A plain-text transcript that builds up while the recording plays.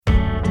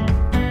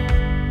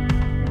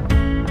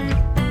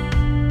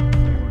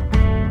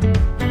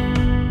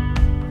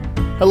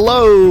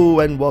Hello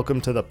and welcome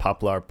to the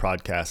Poplar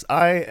Podcast.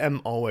 I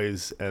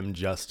am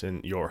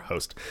Justin, your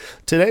host.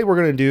 Today we're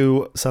going to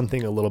do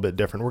something a little bit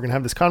different. We're going to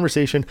have this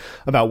conversation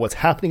about what's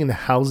happening in the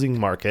housing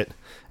market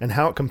and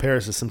how it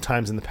compares to some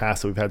times in the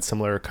past that we've had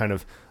similar kind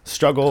of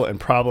struggle and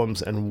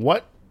problems and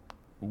what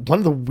one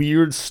of the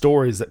weird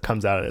stories that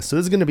comes out of this. So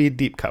this is going to be a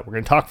deep cut. We're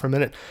going to talk for a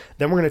minute.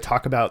 Then we're going to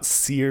talk about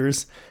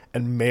Sears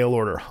and mail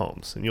order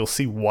homes. And you'll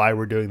see why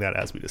we're doing that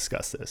as we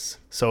discuss this.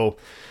 So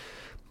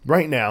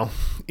right now,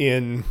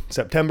 in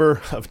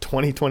September of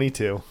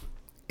 2022,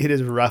 it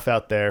is rough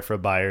out there for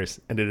buyers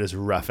and it is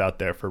rough out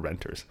there for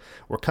renters.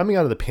 We're coming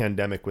out of the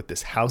pandemic with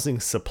this housing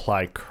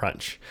supply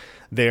crunch.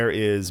 There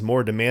is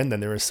more demand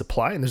than there is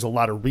supply, and there's a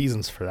lot of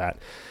reasons for that.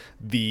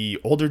 The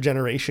older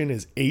generation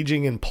is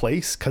aging in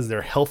place because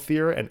they're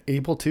healthier and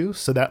able to,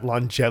 so that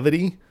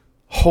longevity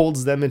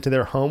holds them into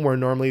their home where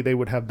normally they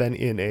would have been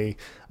in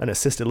an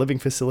assisted living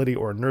facility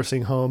or a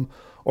nursing home,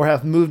 or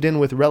have moved in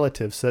with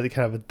relatives so they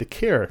can have the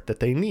care that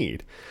they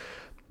need.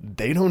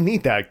 They don't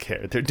need that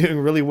care. They're doing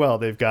really well.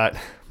 They've got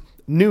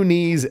new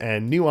knees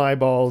and new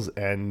eyeballs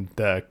and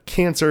the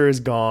cancer is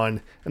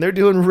gone and they're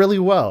doing really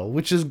well,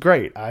 which is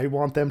great. I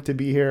want them to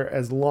be here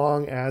as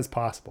long as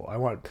possible. I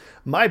want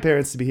my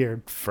parents to be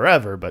here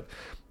forever, but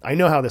I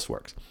know how this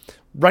works.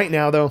 Right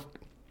now, though,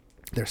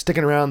 they're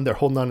sticking around. They're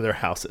holding on to their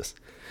houses.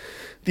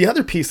 The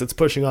other piece that's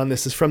pushing on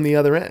this is from the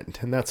other end,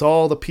 and that's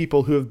all the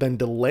people who have been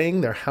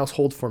delaying their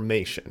household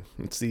formation.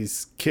 It's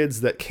these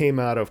kids that came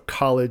out of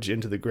college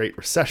into the Great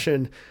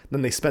Recession,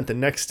 then they spent the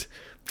next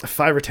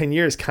 5 or 10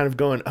 years kind of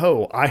going,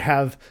 oh, I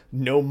have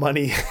no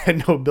money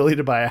and no ability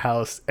to buy a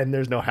house, and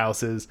there's no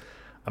houses.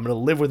 I'm going to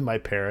live with my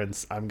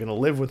parents. I'm going to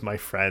live with my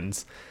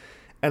friends.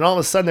 And all of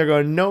a sudden they're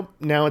going, nope,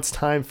 now it's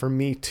time for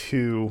me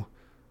to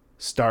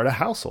start a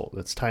household.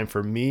 It's time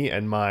for me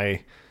and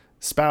my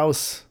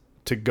spouse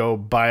to go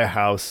buy a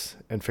house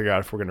and figure out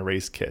if we're going to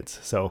raise kids.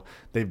 So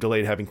they've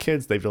delayed having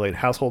kids. They've delayed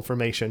household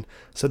formation.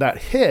 So that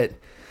hit,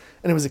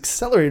 and it was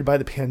accelerated by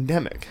the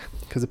pandemic,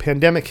 because the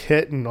pandemic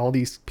hit and all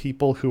these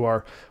people who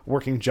are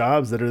working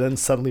jobs that are then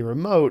suddenly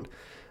remote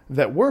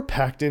that were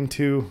packed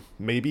into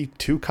maybe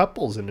 2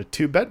 couples in a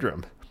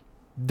 2-bedroom.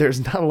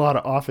 There's not a lot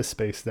of office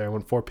space there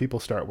when 4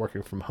 people start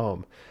working from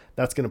home.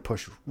 That's going to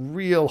push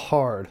real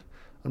hard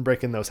on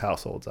breaking those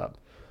households up.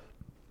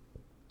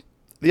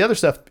 The other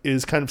stuff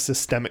is kind of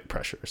systemic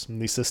pressures,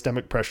 and these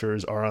systemic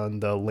pressures are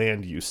on the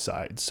land use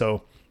side.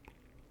 So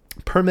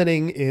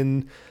permitting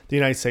in the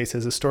United States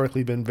has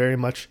historically been very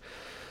much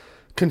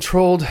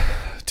controlled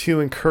to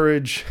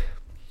encourage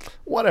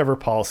whatever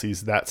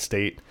policies that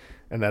state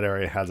and that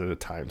area has at a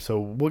time. So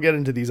we'll get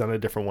into these on a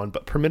different one,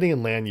 but permitting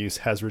in land use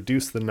has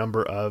reduced the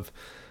number of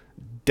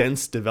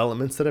dense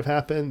developments that have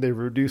happened. They've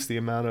reduced the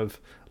amount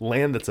of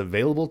land that's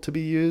available to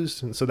be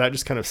used. And so that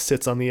just kind of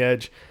sits on the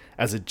edge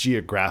as a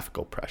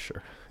geographical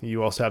pressure.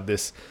 You also have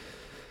this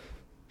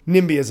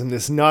NIMBYism,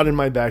 this not in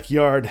my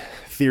backyard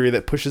theory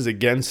that pushes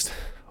against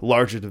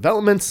larger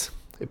developments.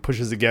 It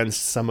pushes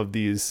against some of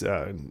these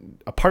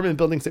apartment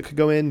buildings that could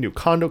go in, new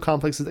condo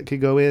complexes that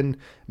could go in,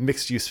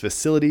 mixed use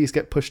facilities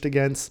get pushed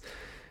against,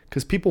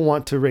 because people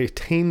want to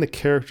retain the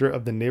character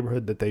of the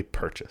neighborhood that they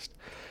purchased.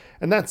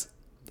 And that's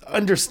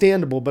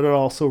understandable, but it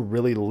also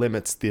really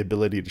limits the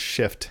ability to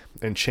shift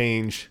and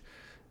change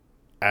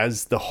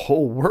as the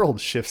whole world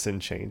shifts and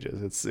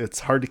changes. It's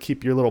hard to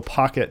keep your little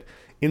pocket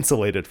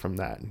insulated from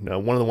that. You know,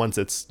 one of the ones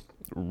that's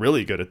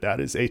really good at that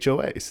is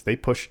HOAs. They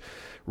push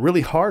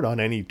really hard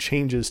on any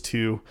changes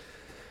to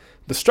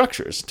the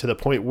structures, to the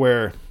point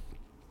where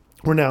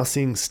we're now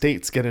seeing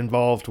states get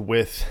involved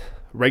with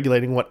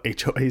regulating what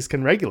HOAs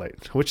can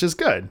regulate, which is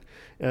good.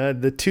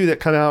 The 2 that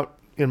come out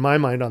in my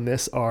mind on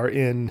this are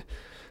in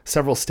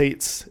several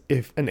states.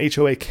 If an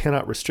HOA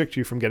cannot restrict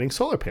you from getting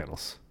solar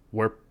panels,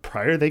 where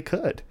prior they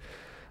could.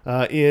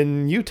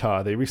 In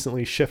Utah, they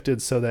recently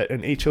shifted so that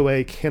an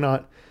HOA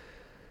cannot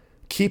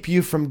keep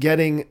you from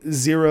getting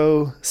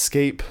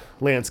zero-scape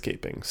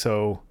landscaping.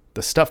 So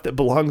the stuff that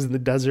belongs in the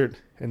desert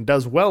and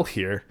does well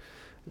here,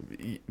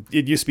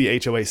 it used to be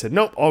HOA said,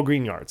 nope, all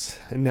green yards.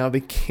 And now they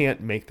can't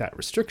make that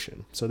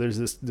restriction. So there's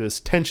this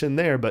tension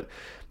there, but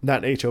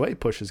that HOA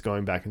push is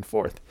going back and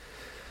forth.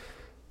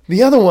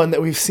 The other one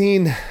that we've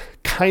seen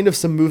kind of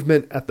some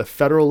movement at the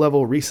federal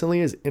level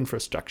recently is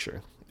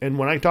infrastructure. And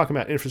when I talk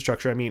about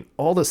infrastructure, I mean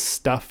all the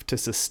stuff to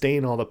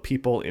sustain all the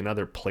people in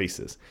other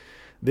places.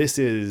 This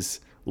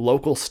is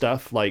local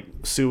stuff like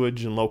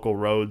sewage and local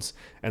roads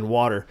and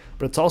water,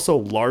 but it's also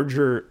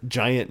larger,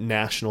 giant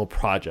national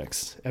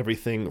projects.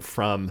 Everything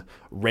from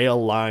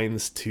rail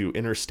lines to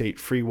interstate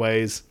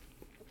freeways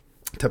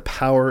to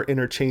power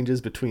interchanges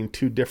between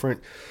 2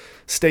 different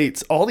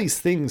states. All these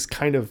things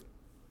kind of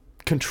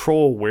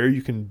control where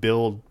you can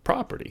build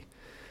property.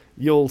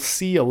 You'll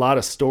see a lot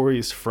of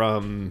stories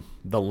from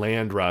the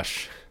land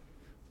rush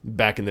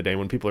back in the day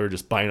when people are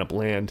just buying up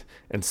land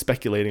and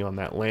speculating on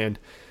that land,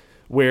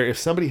 where if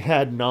somebody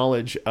had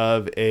knowledge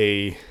of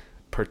a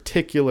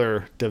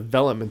particular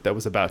development that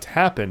was about to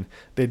happen,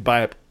 they'd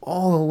buy up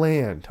all the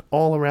land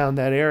all around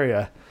that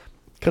area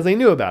because they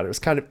knew about it. It was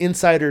kind of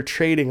insider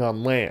trading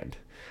on land.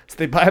 So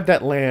they buy up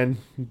that land,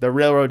 the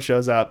railroad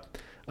shows up,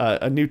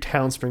 a new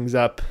town springs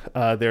up.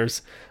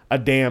 There's a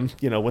dam,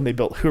 when they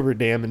built Hoover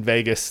Dam in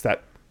Vegas,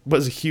 that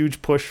was a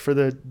huge push for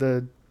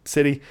the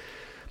city.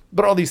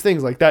 But all these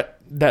things like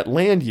that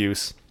land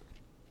use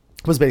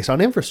was based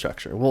on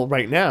infrastructure. Well,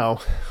 right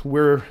now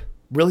we're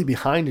really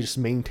behind in just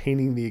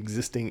maintaining the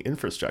existing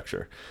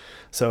infrastructure.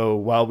 So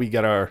while we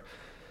get our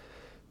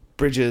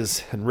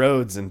bridges and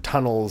roads and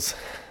tunnels,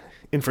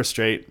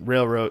 interstate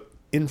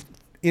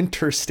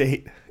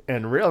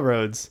and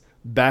railroads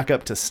back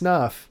up to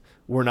snuff,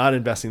 we're not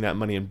investing that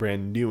money in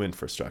brand new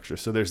infrastructure.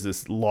 So there's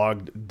this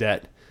logged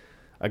debt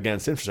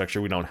against infrastructure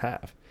we don't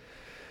have.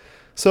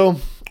 So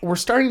we're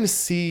starting to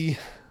see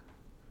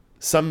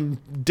some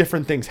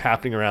different things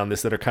happening around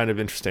this that are kind of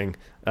interesting,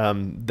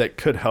 that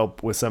could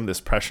help with some of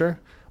this pressure.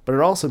 But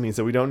it also means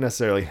that we don't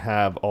necessarily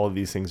have all of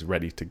these things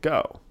ready to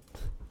go.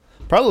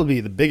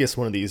 Probably the biggest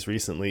one of these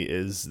recently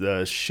is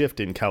the shift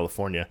in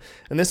California.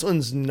 And this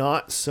one's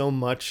not so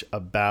much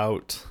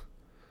about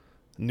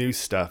new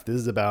stuff. This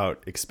is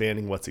about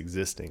expanding what's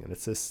existing. And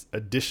it's this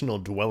additional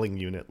dwelling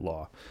unit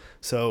law.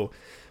 So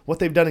what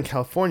they've done in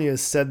California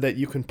is said that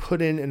you can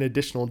put in an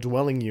additional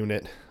dwelling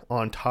unit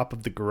on top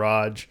of the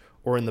garage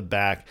or in the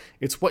back.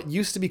 It's what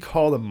used to be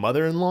called a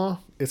mother-in-law.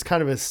 It's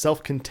kind of a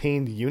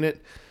self-contained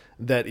unit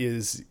that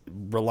is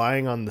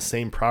relying on the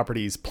same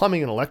properties,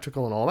 plumbing and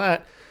electrical and all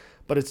that,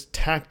 but it's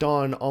tacked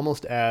on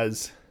almost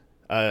as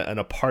an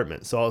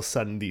apartment. So all of a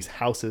sudden these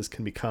houses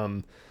can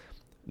become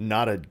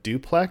not a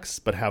duplex,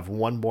 but have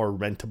one more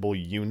rentable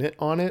unit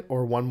on it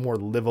or one more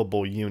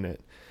livable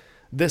unit.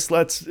 This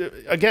lets,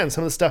 again,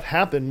 some of the stuff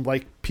happen,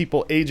 like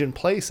people age in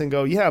place and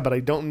go, yeah, but I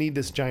don't need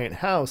this giant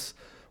house.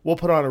 We'll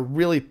put on a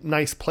really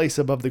nice place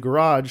above the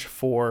garage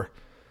for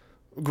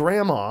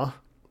grandma,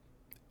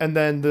 and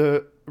then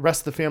the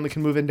rest of the family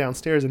can move in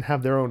downstairs and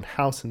have their own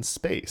house and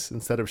space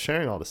instead of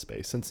sharing all the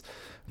space, since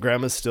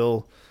grandma's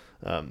still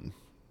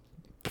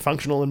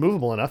functional and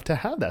movable enough to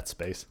have that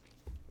space.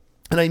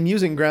 And I'm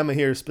using grandma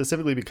here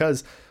specifically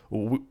because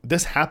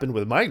this happened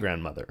with my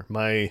grandmother.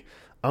 My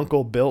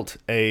uncle built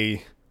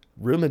a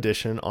room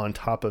addition on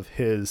top of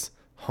his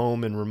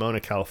home in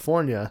Ramona,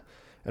 California,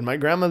 and my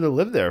grandmother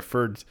lived there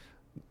for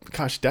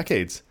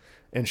decades,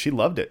 and she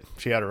loved it.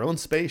 She had her own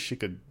space. She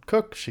could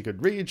cook, she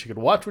could read, she could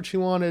watch what she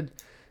wanted,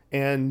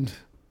 and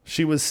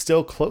she was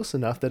still close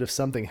enough that if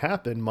something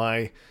happened,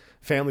 my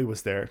family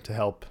was there to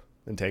help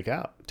and take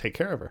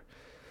care of her.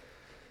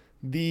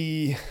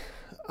 The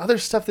other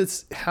stuff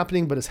that's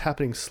happening, but is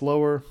happening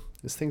slower,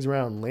 is things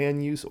around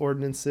land use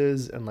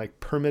ordinances and like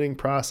permitting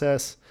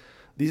process.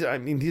 These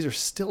are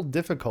still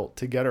difficult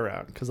to get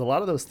around because a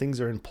lot of those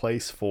things are in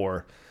place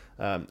for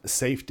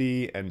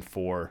safety and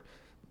for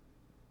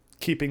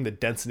keeping the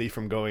density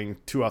from going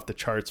too off the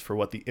charts for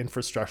what the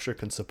infrastructure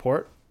can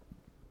support,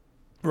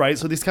 right?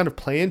 So these kind of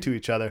play into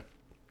each other.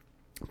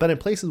 But in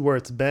places where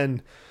it's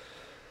been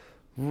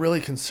really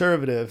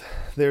conservative,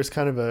 there's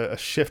kind of a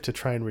shift to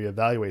try and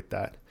reevaluate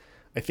that.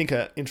 I think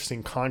an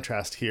interesting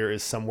contrast here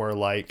is somewhere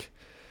like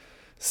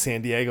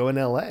San Diego and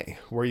LA,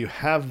 where you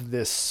have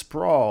this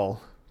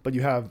sprawl, but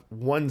you have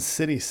one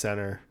city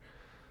center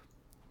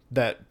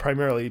that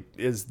primarily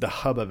is the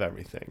hub of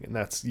everything. And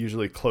that's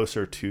usually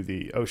closer to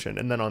the ocean.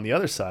 And then on the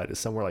other side is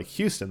somewhere like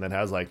Houston that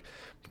has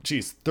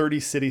 30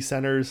 city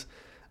centers.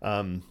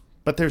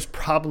 But there's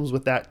problems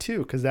with that too,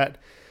 because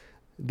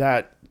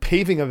that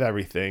paving of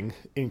everything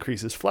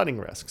increases flooding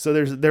risk. So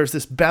there's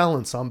this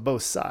balance on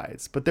both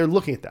sides, but they're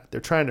looking at that.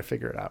 They're trying to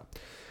figure it out.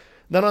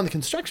 Then on the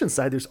construction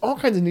side, there's all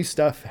kinds of new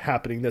stuff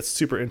happening that's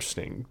super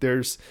interesting.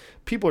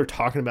 People are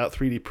talking about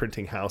 3D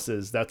printing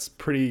houses.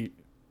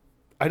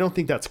 I don't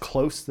think that's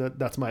close.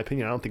 That's my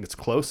opinion. I don't think it's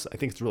close. I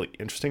think it's really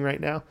interesting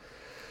right now.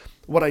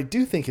 What I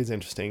do think is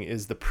interesting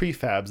is the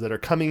prefabs that are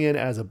coming in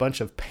as a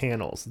bunch of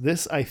panels.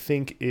 This, I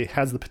think, it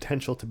has the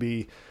potential to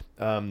be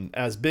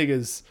as big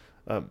as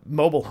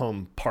mobile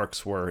home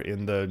parks were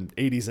in the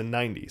 80s and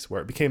 90s,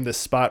 where it became this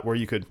spot where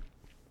you could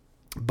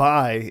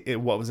buy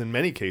what was in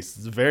many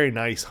cases a very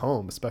nice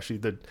home, especially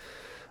the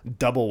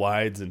double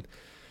wides and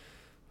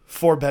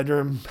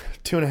 4-bedroom,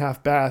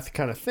 2.5 bath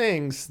kind of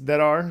things that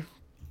are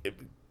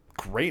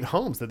great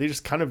homes that they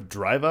just kind of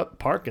drive up,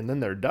 park, and then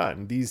they're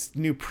done. These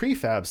new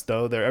prefabs,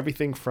 though, they're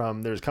everything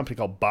from, there's a company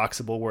called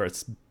Boxable where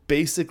it's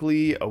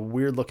basically a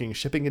weird looking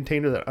shipping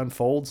container that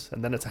unfolds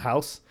and then it's a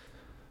house.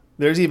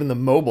 There's even the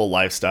mobile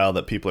lifestyle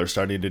that people are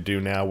starting to do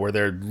now where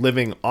they're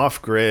living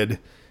off grid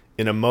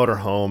in a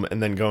motorhome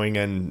and then going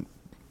and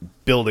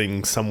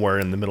building somewhere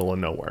in the middle of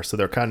nowhere. So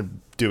they're kind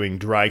of doing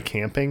dry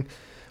camping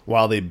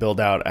while they build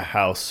out a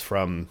house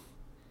from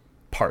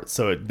parts.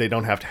 So they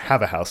don't have to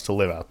have a house to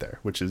live out there,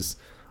 which is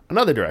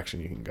another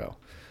direction you can go.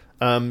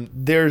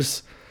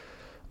 There's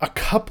a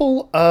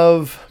couple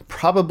of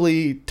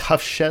probably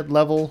tough shed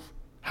level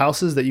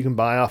houses that you can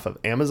buy off of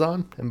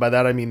Amazon. And by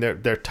that, I mean,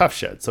 they're tough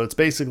sheds. So it's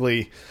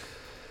basically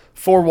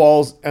 4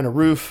 walls and a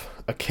roof.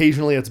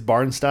 Occasionally it's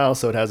barn style.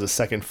 So it has a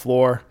second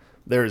floor.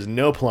 There is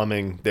no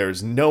plumbing.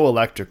 There's no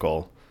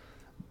electrical,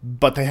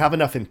 but they have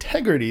enough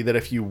integrity that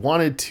if you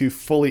wanted to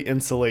fully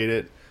insulate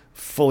it,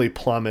 fully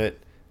plumb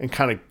it, and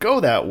kind of go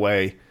that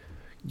way,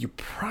 you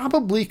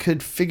probably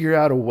could figure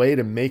out a way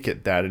to make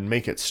it that and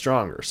make it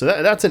stronger. So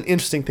that's an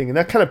interesting thing. And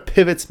that kind of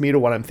pivots me to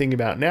what I'm thinking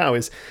about now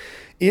is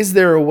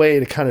there a way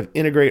to kind of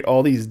integrate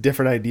all these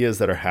different ideas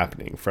that are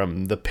happening,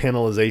 from the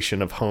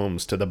panelization of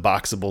homes to the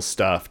boxable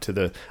stuff to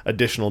the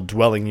additional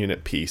dwelling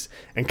unit piece,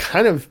 and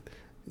kind of,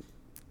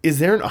 is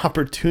there an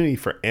opportunity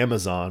for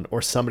Amazon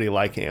or somebody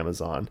like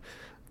Amazon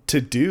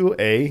to do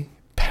a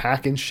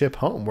pack and ship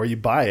home where you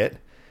buy it,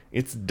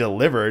 it's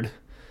delivered,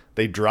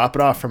 they drop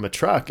it off from a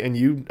truck and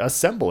you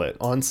assemble it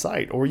on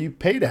site, or you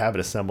pay to have it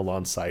assembled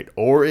on site,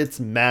 or it's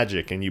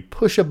magic and you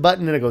push a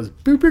button and it goes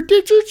boop,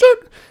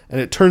 and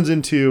it turns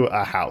into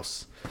a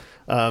house.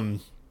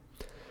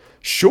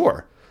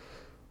 Sure.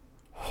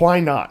 Why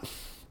not?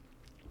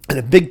 And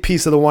a big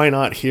piece of the why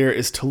not here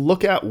is to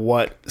look at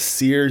what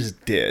Sears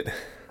did.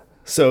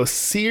 So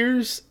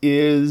Sears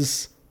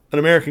is an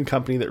American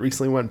company that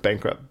recently went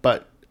bankrupt,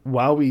 but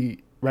while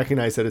we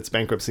recognize that its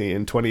bankruptcy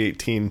in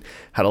 2018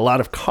 had a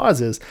lot of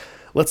causes,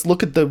 let's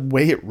look at the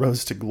way it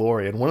rose to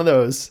glory. And one of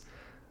those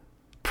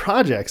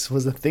projects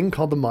was a thing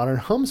called the Modern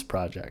Homes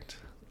Project.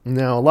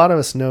 Now, a lot of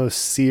us know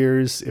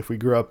Sears. If we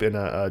grew up in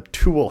a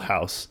tool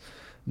house,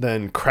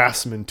 then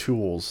Craftsman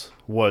tools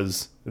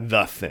was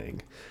the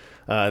thing.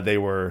 They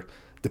were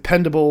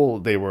dependable,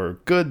 they were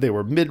good, they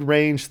were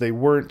mid-range, they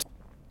weren't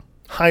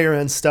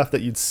higher-end stuff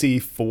that you'd see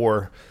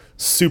for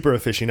super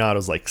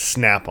aficionados like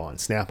Snap-on.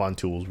 Snap-on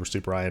tools were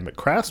super high-end, but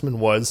Craftsman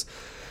was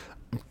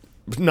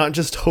not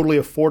just totally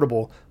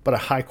affordable, but a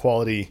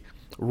high-quality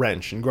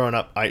wrench. And growing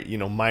up,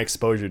 my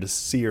exposure to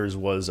Sears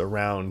was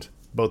around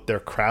both their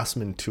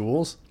Craftsman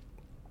tools,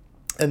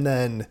 and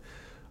then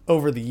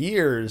over the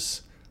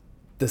years,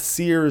 the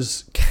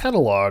Sears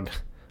catalog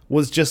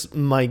was just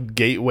my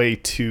gateway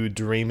to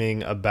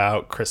dreaming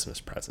about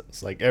Christmas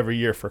presents. Like every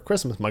year for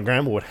Christmas, my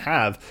grandma would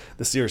have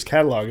the Sears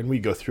catalog and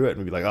we'd go through it and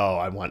we'd be like, oh,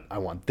 I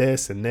want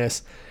this and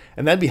this.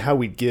 And that'd be how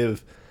we'd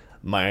give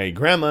my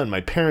grandma and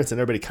my parents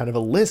and everybody kind of a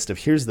list of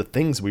here's the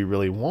things we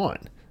really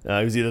want.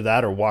 It was either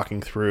that or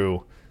walking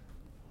through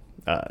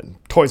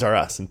Toys R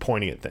Us and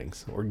pointing at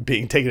things, or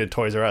being taken to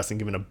Toys R Us and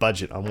given a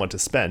budget on what to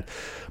spend.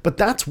 But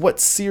that's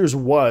what Sears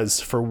was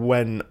for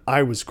when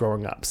I was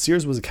growing up.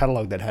 Sears was a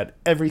catalog that had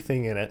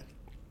everything in it.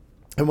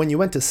 And when you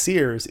went to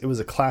Sears, it was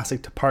a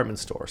classic department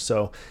store.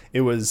 So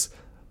it was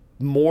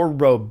more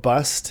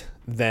robust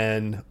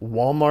than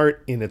Walmart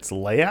in its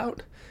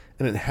layout,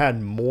 and it had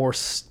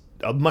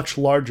a much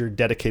larger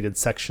dedicated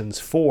sections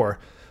for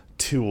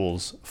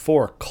tools,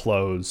 for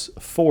clothes,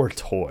 for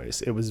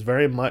toys. It was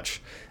very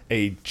much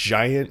a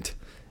giant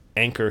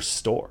anchor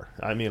store.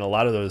 I mean, a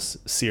lot of those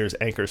Sears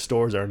anchor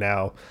stores are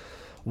now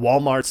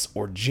Walmarts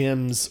or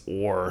gyms,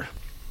 or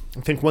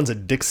I think one's a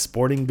Dick's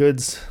Sporting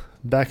Goods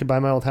back by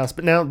my old house.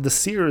 But now the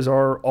Sears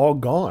are all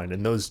gone,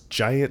 and those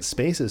giant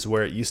spaces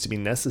where it used to be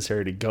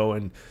necessary to go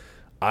and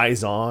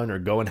eyes on or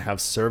go and have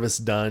service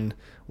done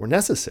were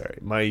necessary.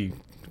 My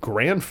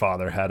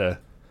grandfather had a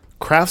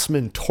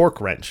Craftsman torque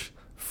wrench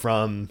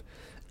from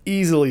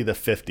easily the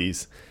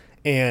 50s,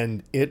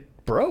 and it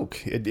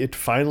broke. It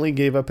finally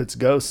gave up its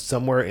ghost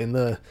somewhere in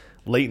the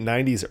late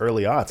 90s,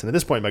 early aughts. And at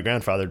this point, my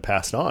grandfather had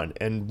passed on.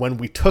 And when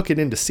we took it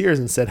into Sears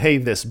and said, hey,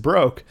 this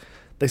broke,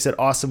 they said,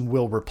 awesome,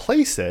 we'll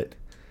replace it.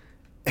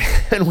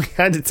 And we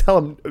had to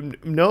tell them,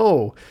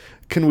 no,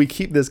 can we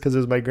keep this because it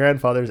was my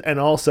grandfather's? And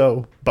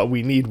also, but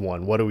we need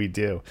one. What do we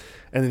do?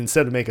 And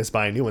instead of make us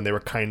buy a new one, they were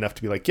kind enough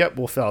to be like, yep,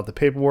 we'll fill out the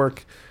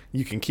paperwork.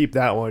 You can keep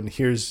that one.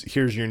 Here's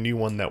your new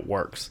one that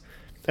works.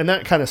 And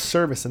that kind of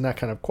service and that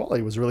kind of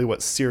quality was really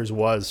what Sears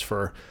was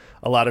for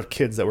a lot of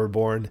kids that were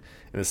born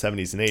in the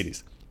 70s and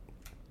 80s.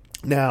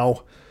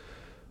 Now,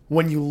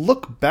 when you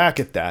look back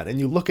at that and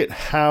you look at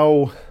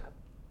how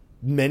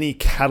many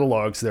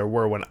catalogs there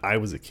were when I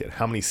was a kid,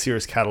 how many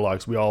Sears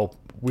catalogs we all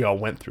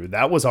went through,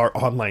 that was our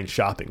online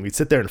shopping. We'd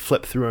sit there and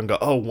flip through and go,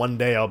 oh, one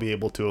day I'll be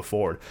able to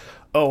afford.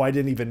 Oh, I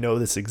didn't even know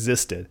this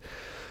existed.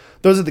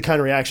 Those are the kind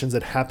of reactions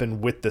that happen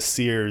with the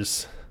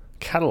Sears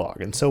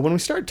catalog. And so when we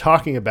start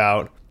talking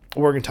about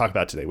what we're going to talk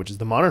about today, which is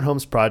the Modern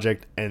Homes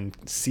Project and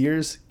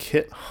Sears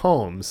Kit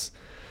Homes,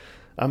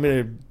 I'm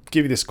going to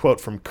give you this quote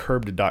from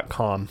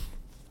Curbed.com.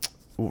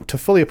 To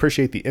fully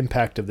appreciate the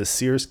impact of the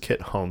Sears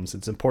Kit Homes,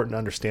 it's important to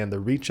understand the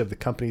reach of the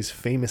company's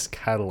famous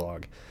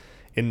catalog.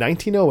 In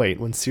 1908,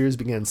 when Sears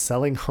began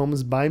selling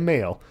homes by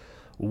mail,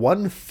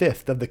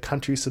 1/5 of the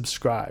country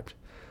subscribed.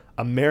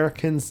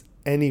 Americans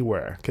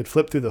anywhere could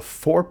flip through the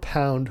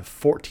 4-pound,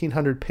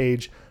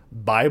 1,400-page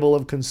Bible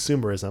of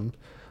consumerism,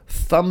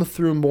 thumb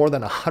through more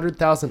than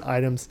 100,000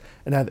 items,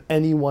 and have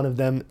any one of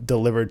them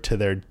delivered to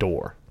their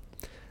door.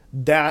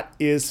 That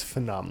is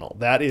phenomenal.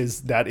 That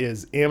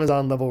is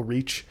Amazon level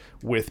reach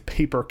with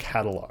paper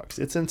catalogs.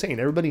 It's insane.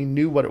 Everybody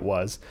knew what it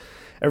was.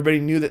 Everybody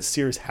knew that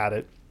Sears had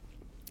it.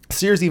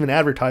 Sears even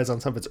advertised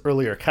on some of its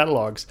earlier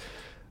catalogs,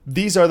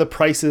 these are the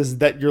prices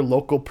that your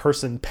local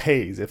person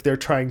pays. If they're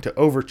trying to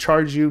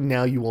overcharge you,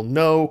 now you will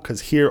know,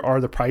 because here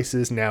are the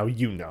prices, now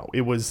you know.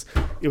 It was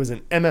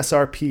an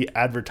MSRP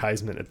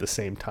advertisement at the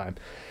same time.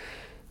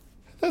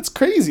 That's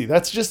crazy.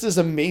 That's just this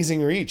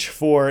amazing reach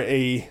for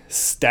a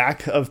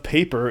stack of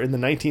paper in the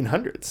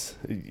 1900s.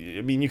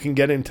 I mean, you can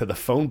get into the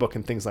phone book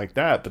and things like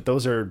that, but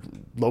those are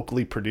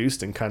locally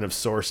produced and kind of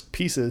sourced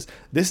pieces.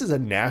 This is a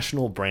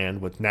national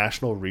brand with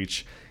national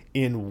reach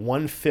in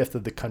 1/5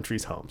 of the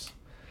country's homes.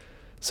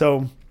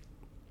 So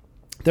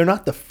they're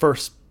not the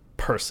first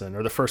person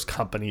or the first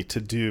company to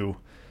do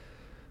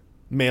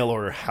mail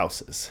order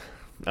houses.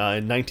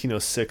 In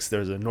 1906, there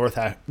was a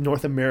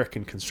North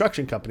American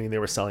construction company. They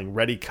were selling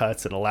ready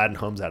cuts and Aladdin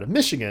homes out of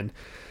Michigan,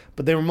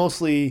 but they were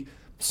mostly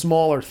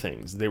smaller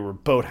things. They were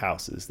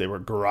boathouses, they were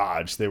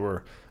garage, they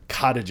were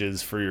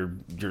cottages for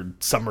your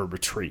summer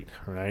retreat,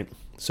 right?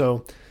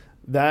 So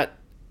that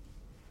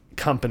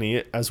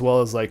company, as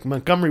well as like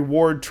Montgomery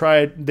Ward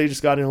they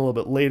just got in a little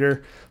bit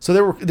later.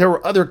 So there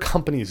were other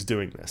companies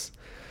doing this.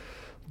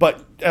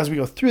 But as we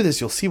go through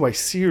this, you'll see why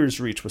Sears'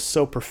 reach was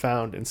so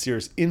profound and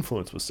Sears'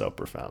 influence was so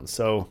profound.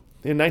 So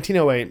in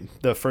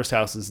 1908, the first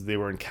houses, they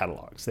were in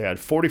catalogs. They had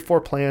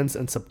 44 plans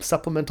and some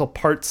supplemental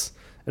parts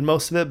and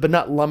most of it, but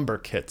not lumber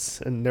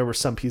kits. And there were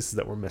some pieces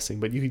that were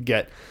missing, but you could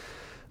get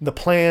the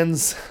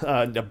plans,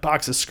 a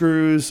box of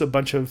screws, a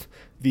bunch of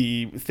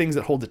the things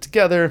that hold it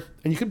together,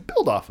 and you could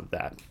build off of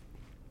that.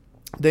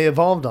 They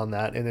evolved on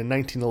that, and in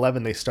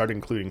 1911, they started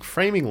including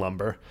framing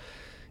lumber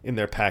in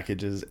their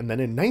packages. And then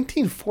in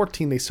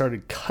 1914, they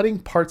started cutting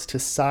parts to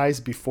size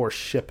before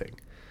shipping.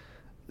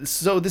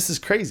 So this is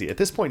crazy. At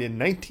this point in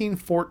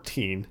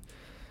 1914,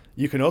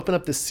 you can open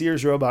up the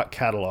Sears robot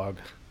catalog,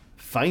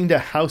 find a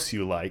house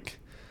you like.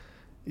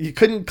 You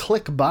couldn't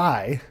click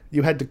buy.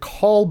 You had to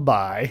call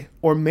buy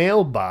or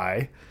mail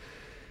buy.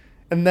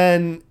 And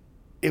then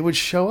it would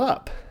show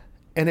up.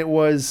 And it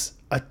was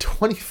a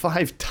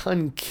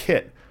 25-ton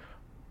kit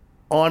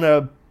on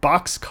a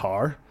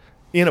boxcar,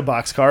 in a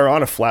boxcar,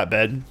 on a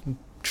flatbed,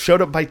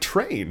 showed up by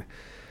train.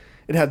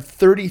 It had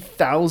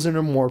 30,000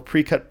 or more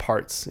pre-cut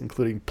parts,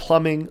 including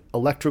plumbing,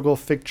 electrical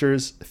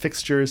fixtures,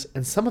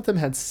 and some of them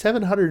had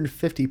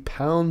 750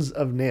 pounds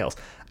of nails,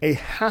 a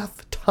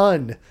half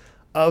ton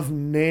of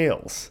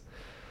nails.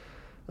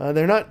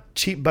 They're not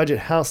cheap budget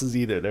houses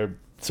either. They're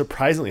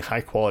surprisingly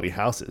high quality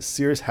houses.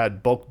 Sears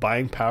had bulk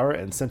buying power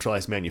and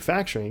centralized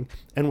manufacturing,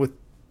 and with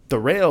the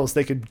rails,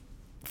 they could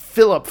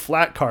fill up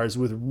flat cars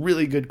with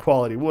really good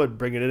quality wood,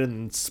 bring it in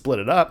and split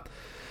it up.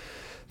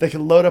 They could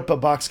load up a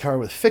boxcar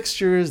with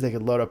fixtures. They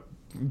could load up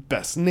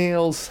best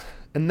nails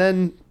and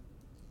then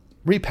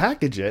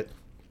repackage it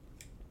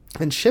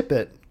and ship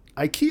it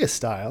IKEA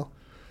style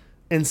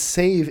and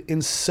save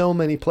in so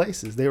many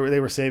places. They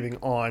were saving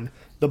on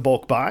the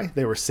bulk buy.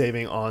 They were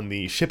saving on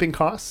the shipping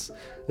costs.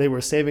 They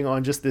were saving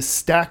on just this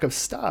stack of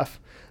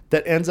stuff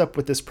that ends up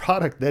with this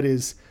product that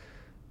is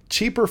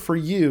cheaper for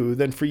you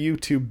than for you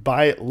to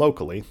buy it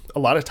locally. A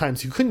lot of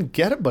times you couldn't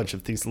get a bunch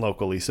of things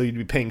locally, so you'd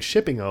be paying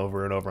shipping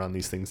over and over on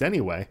these things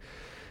anyway.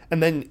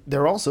 And then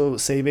they're also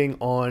saving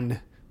on,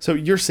 so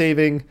you're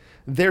saving,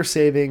 they're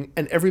saving,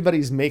 and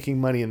everybody's making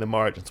money in the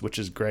margins, which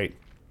is great.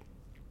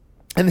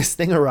 And this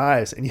thing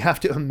arrives, and you have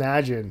to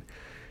imagine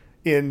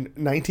in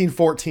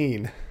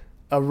 1914,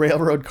 a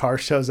railroad car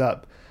shows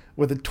up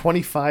with a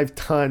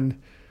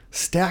 25-ton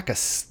stack of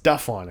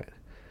stuff on it.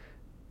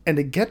 And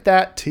to get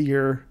that to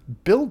your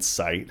build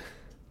site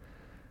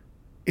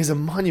is a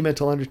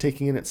monumental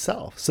undertaking in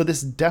itself. So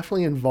this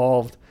definitely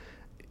involved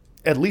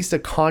at least a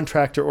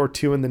contractor or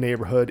two in the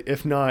neighborhood,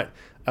 if not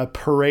a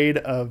parade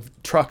of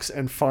trucks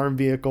and farm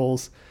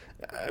vehicles.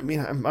 I mean,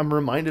 I'm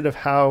reminded of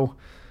how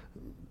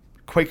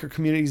Quaker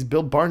communities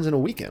build barns in a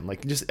weekend.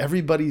 Like, just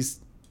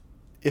everybody's,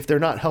 if they're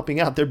not helping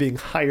out, they're being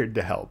hired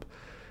to help.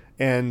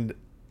 And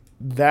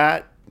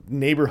that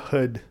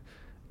neighborhood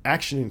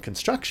action in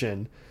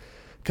construction,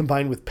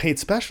 combined with paid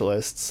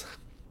specialists,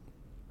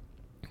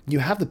 you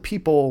have the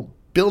people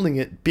building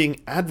it being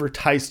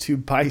advertised to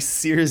by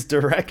Sears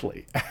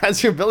directly.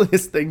 As you're building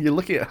this thing, you're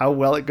looking at how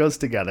well it goes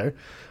together,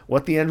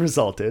 what the end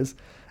result is,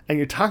 and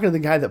you're talking to the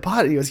guy that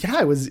bought it. He goes,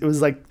 yeah, it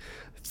was like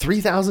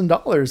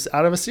 $3,000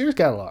 out of a Sears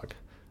catalog.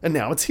 And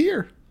now it's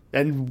here.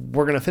 And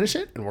we're going to finish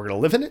it, and we're going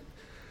to live in it.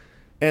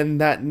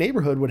 And that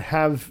neighborhood would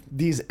have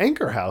these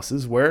anchor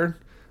houses where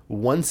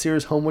one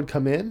Sears home would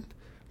come in.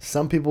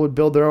 Some people would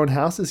build their own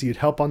houses. You'd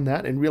help on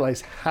that and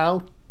realize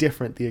how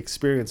different the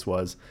experience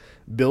was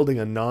building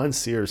a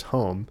non-Sears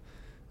home.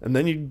 And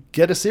then you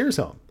get a Sears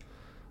home.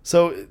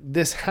 So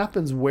this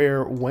happens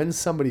where when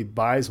somebody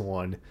buys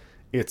one,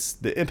 it's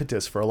the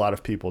impetus for a lot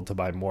of people to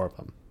buy more of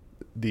them.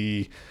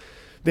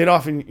 They'd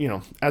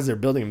often, as they're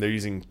building them, they're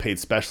using paid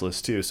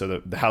specialists too.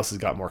 So the houses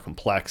got more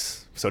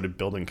complex. So did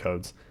building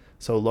codes.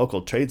 So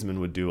local tradesmen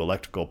would do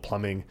electrical,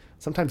 plumbing.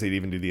 Sometimes they'd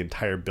even do the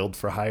entire build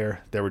for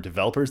hire. There were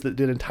developers that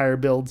did entire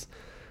builds.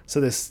 So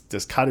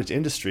this cottage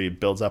industry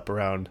builds up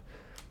around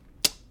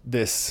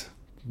this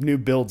new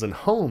builds and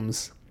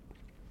homes.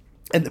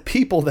 And the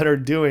people that are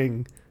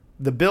doing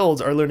the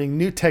builds are learning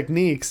new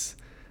techniques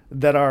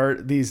that are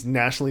these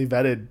nationally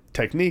vetted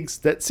techniques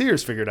that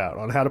Sears figured out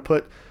on how to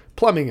put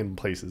plumbing in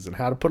places and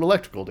how to put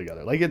electrical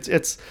together. Like it's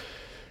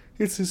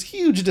this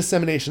huge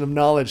dissemination of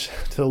knowledge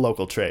to the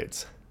local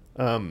trades.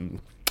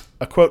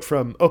 A quote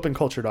from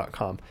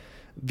openculture.com: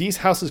 "These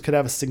houses could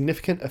have a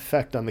significant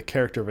effect on the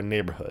character of a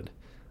neighborhood.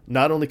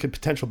 Not only could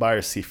potential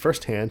buyers see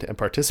firsthand and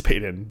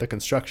participate in the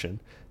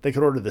construction, they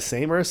could order the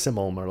same or a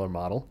similar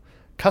model,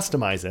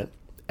 customize it,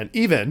 and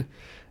even,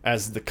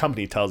 as the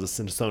company tells us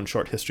in its own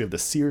short history of the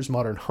Sears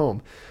modern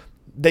home,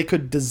 they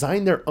could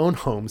design their own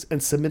homes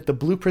and submit the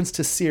blueprints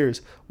to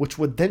Sears, which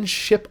would then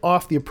ship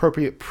off the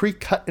appropriate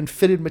pre-cut and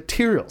fitted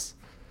materials.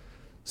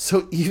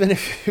 So even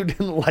if you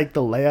didn't like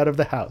the layout of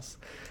the house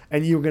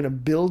and you were going to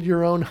build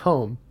your own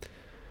home,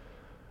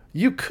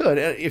 you could."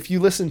 If you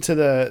listen to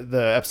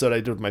the episode I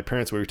did with my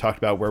parents where we talked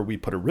about where we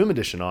put a room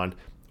addition on,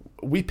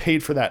 we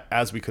paid for that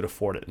as we could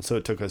afford it. And so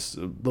it took us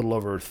a little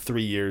over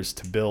 3 years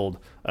to build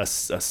a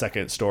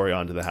second story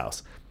onto the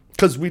house,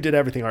 because we did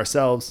everything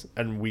ourselves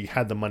and we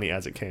had the money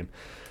as it came.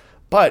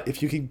 But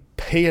if you could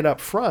pay it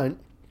up front,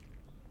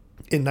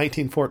 in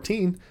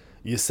 1914,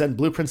 you send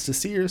blueprints to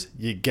Sears,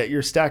 you get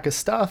your stack of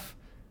stuff,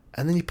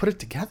 and then you put it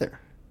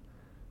together.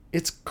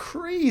 It's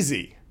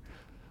crazy.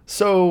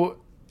 So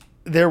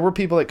there were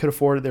people that could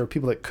afford it. There were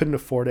people that couldn't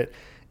afford it.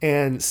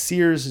 And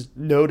Sears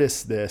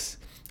noticed this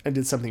and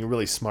did something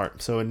really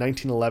smart. So in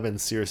 1911,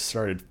 Sears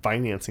started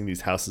financing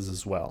these houses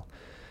as well.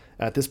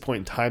 At this point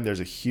in time, there's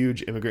a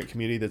huge immigrant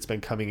community that's been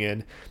coming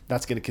in.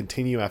 That's going to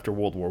continue after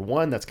World War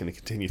I. That's going to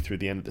continue through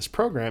the end of this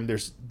program.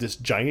 There's this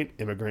giant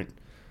immigrant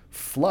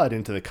flood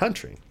into the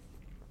country.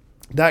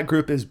 That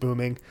group is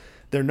booming.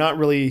 They're not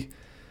really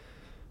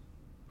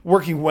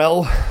working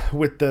well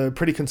with the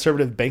pretty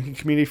conservative banking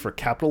community for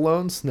capital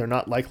loans. They're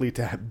not likely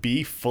to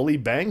be fully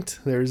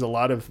banked. There's a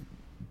lot of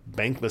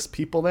bankless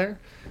people there.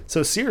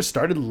 So Sears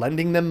started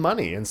lending them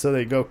money. And so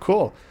they go,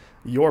 cool,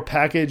 your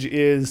package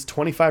is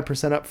 25%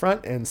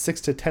 upfront and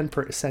 6 to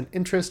 10%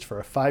 interest for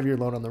a 5-year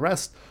loan on the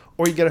rest,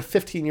 or you get a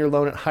 15-year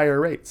loan at higher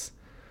rates.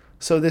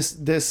 So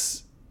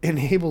this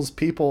enables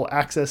people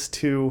access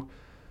to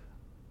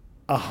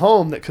a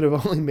home that could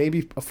have only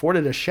maybe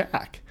afforded a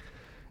shack.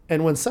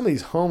 And when some of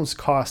these homes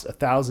cost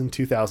 $1,000,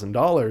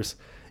 $2,000,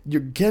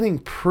 you're getting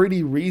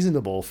pretty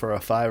reasonable for a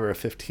 5 or a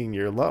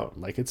 15-year loan.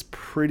 Like, it's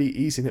pretty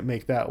easy to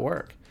make that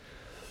work.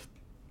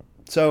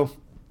 So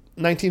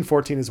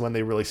 1914 is when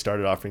they really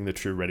started offering the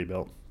true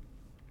ready-built.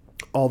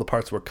 All the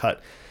parts were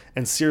cut.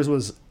 And Sears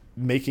was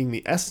making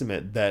the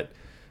estimate that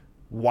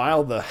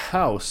while the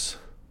house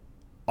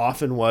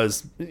often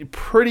was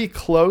pretty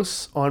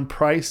close on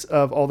price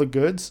of all the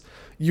goods,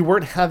 you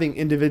weren't having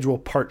individual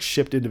parts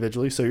shipped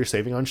individually, so you're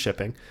saving on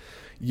shipping.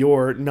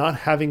 You're not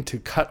having to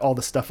cut all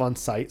the stuff on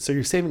site, so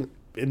you're saving,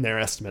 in their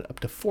estimate,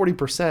 up to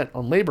 40%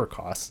 on labor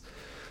costs.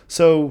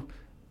 So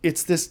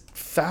it's this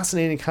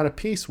fascinating kind of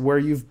piece where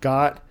you've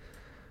got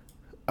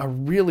a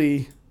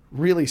really,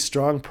 really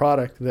strong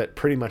product that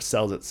pretty much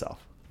sells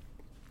itself.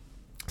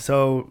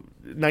 So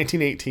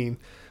 1918,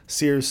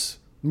 Sears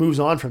moves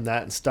on from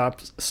that and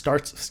starts.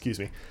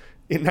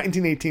 In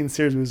 1918,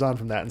 Sears moves on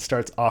from that and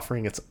starts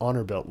offering its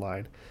Honor Built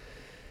line.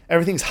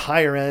 Everything's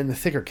higher end,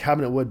 thicker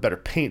cabinet wood, better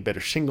paint, better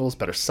shingles,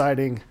 better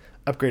siding,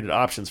 upgraded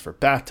options for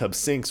bathtubs,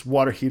 sinks,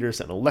 water heaters,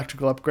 and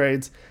electrical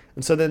upgrades.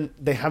 And so then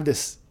they have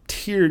this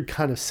tiered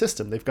kind of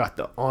system. They've got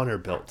the Honor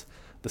Built,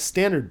 the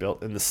Standard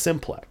Built, and the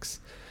Simplex.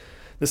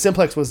 The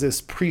Simplex was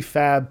this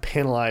prefab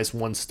panelized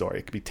one-story.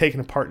 It could be taken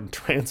apart and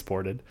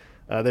transported.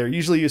 They're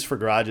usually used for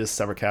garages,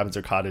 summer cabins,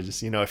 or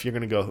cottages. You know, if you're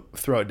going to go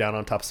throw it down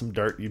on top of some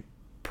dirt, you'd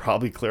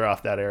probably clear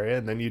off that area,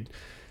 and then you'd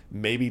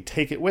maybe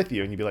take it with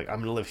you, and you'd be like, I'm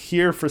going to live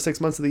here for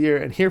 6 months of the year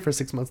and here for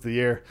 6 months of the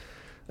year.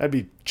 That'd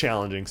be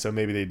challenging, so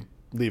maybe they'd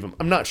leave them.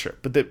 I'm not sure,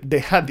 but they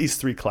had these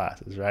 3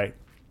 classes, right?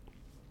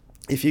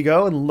 If you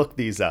go and look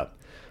these up,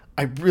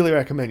 I really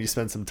recommend you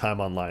spend some time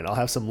online. I'll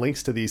have some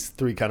links to these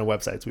 3 kind of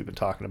websites we've been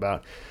talking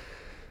about.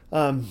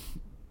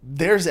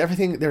 There's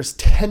everything. There's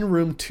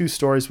 10-room 2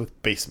 stories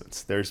with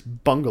basements. There's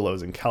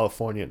bungalows in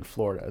California and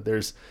Florida.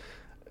 There's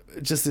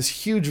just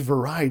this huge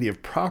variety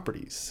of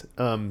properties.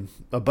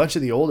 A bunch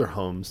of the older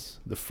homes,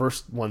 the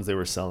first ones they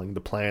were selling,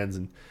 the plans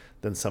and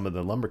then some of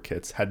the lumber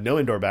kits, had no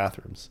indoor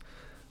bathrooms.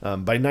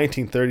 By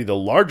 1930, the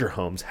larger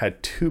homes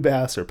had 2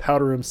 baths or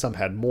powder rooms. Some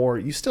had more.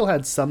 You still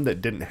had some that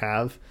didn't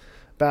have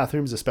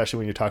bathrooms, especially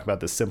when you're talking about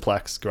the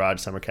simplex,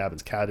 garage, summer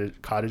cabins,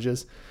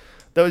 cottages.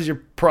 Those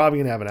you're probably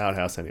going to have an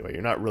outhouse anyway.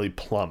 You're not really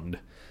plumbed.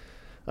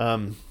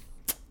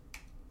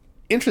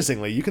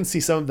 Interestingly, you can see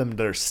some of them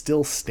that are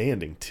still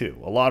standing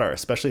too. A lot are,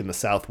 especially in the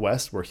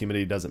Southwest where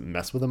humidity doesn't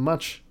mess with them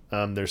much.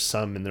 There's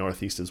some in the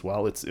Northeast as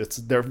well.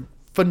 They're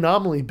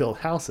phenomenally built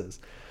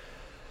houses.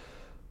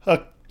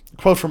 A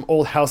quote from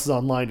Old Houses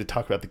Online to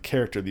talk about the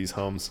character of these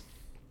homes.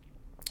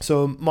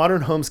 So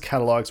modern homes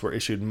catalogs were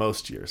issued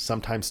most years,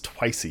 sometimes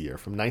twice a year,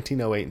 from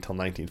 1908 until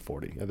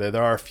 1940.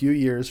 There are a few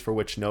years for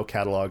which no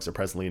catalogs are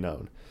presently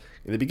known.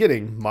 In the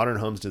beginning, modern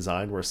homes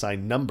designed were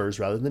assigned numbers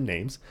rather than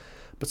names,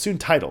 but soon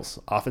titles,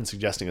 often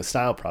suggesting a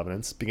style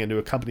provenance, began to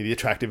accompany the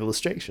attractive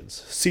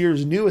illustrations.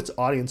 Sears knew its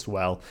audience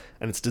well,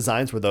 and its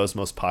designs were those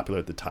most popular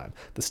at the time.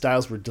 The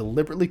styles were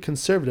deliberately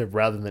conservative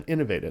rather than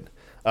innovative.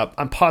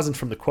 I'm pausing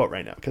from the quote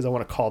right now because I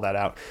want to call that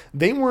out.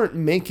 They weren't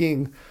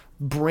making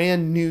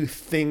brand new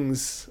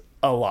things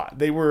a lot.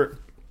 They were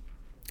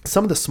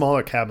Some of the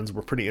smaller cabins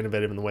were pretty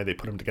innovative in the way they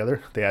put them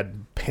together. They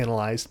had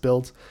panelized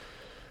builds,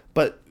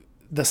 but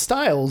the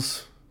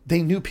styles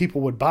they knew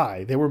people would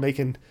buy. They were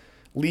making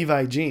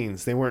Levi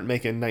jeans. They weren't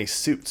making nice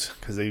suits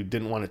because they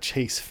didn't want to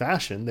chase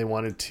fashion. They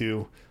wanted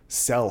to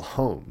sell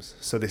homes.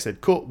 So they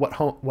said, cool,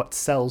 what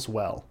sells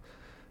well?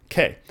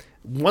 Okay.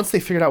 Once they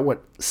figured out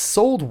what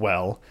sold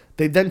well,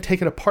 they then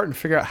take it apart and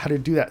figure out how to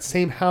do that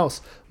same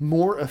house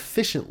more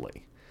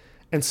efficiently.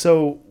 And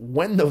so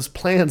when those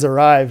plans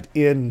arrived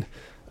in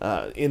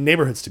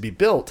neighborhoods to be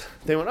built,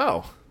 they went,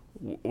 oh,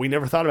 we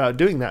never thought about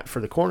doing that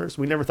for the corners.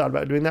 We never thought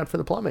about doing that for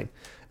the plumbing.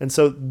 And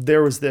so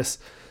there was this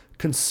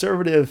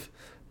conservative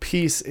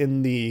piece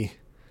in the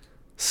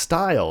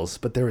styles,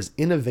 but there was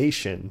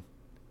innovation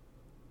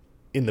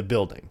in the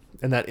building.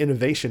 And that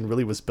innovation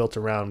really was built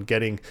around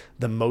getting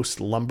the most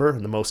lumber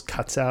and the most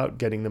cuts out,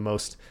 getting the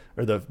most,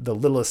 or the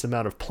littlest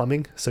amount of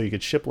plumbing so you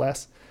could ship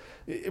less.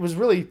 It was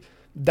really,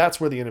 that's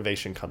where the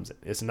innovation comes in.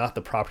 It's not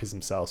the properties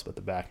themselves, but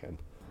the back end.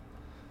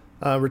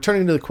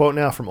 Returning to the quote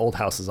now from Old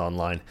Houses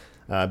Online.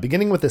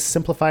 Beginning with a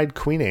simplified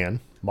Queen Anne,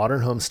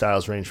 modern home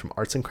styles range from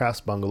arts and crafts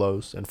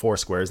bungalows and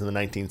foursquares in the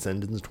 19th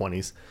and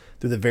 20s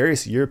through the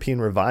various European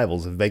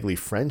revivals of vaguely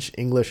French,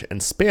 English,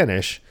 and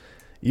Spanish,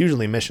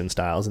 usually mission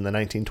styles, in the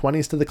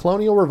 1920s to the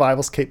colonial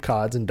revivals, Cape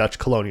Cods, and Dutch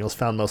colonials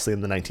found mostly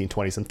in the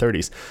 1920s and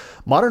 30s.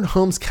 Modern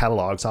homes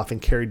catalogs often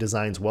carry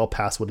designs well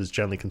past what is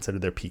generally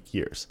considered their peak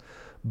years.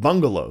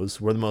 Bungalows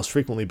were the most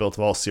frequently built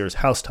of all Sears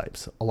house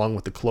types, along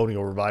with the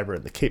colonial reviver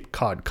and the Cape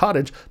Cod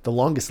cottage, the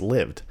longest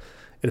lived.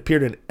 It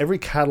appeared in every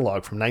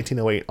catalog from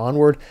 1908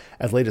 onward.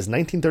 As late as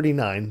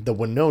 1939, the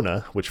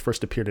Winona, which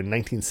first appeared in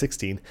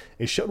 1916,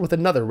 is shown with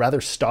another rather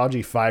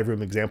stodgy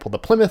 5-room example, the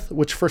Plymouth,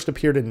 which first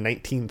appeared in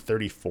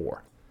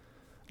 1934.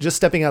 Just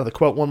stepping out of the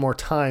quote one more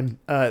time,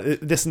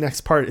 this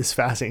next part is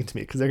fascinating to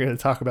me because they're going to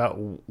talk about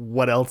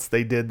what else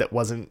they did that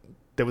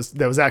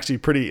was actually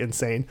pretty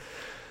insane.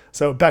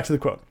 So back to the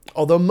quote.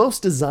 Although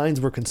most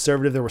designs were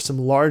conservative, there were some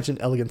large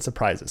and elegant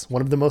surprises.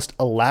 One of the most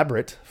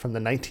elaborate from the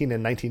 19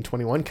 and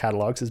 1921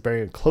 catalogs is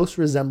bearing a close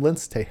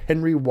resemblance to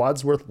Henry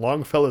Wadsworth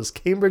Longfellow's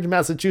Cambridge,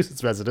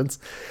 Massachusetts residence,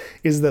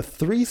 is the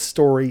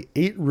 3-story,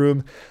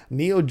 8-room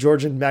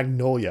Neo-Georgian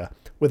Magnolia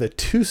with a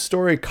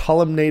 2-story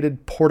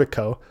columnated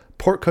portico,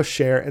 porte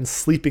cochere, and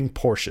sleeping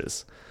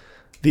porches.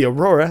 The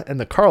Aurora and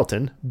the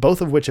Carlton, both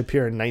of which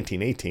appear in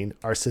 1918,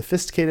 are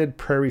sophisticated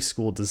prairie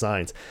school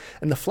designs,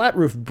 and the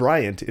flat-roof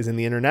Bryant is in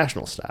the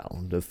international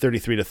style. The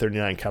 33 to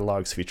 39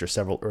 catalogs feature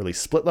several early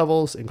split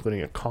levels,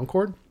 including a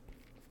Concord.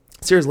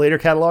 Sears' later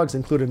catalogs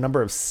include a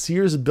number of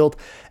Sears-built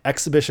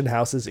exhibition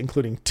houses,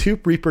 including 2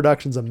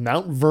 reproductions of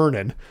Mount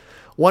Vernon,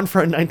 one for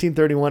a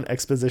 1931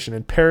 exposition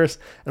in Paris,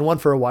 and one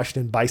for a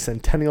Washington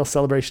bicentennial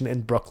celebration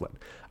in Brooklyn.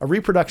 A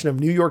reproduction of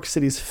New York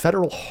City's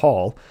Federal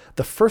Hall,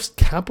 the first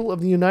capital of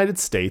the United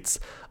States,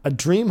 a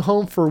dream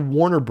home for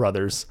Warner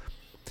Brothers,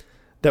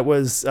 that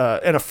was,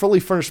 and a fully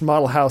furnished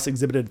model house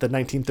exhibited at the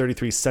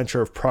 1933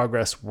 Center of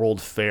Progress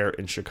World Fair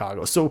in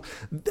Chicago. So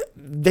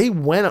they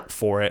went up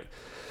for it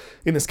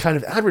in this kind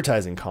of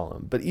advertising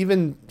column. But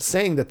even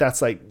saying that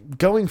that's like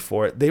going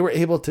for it, they were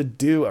able to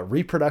do a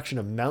reproduction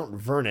of Mount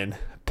Vernon,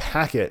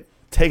 pack it,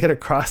 take it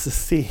across the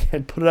sea,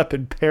 and put it up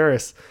in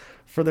Paris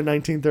for the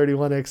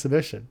 1931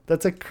 exhibition.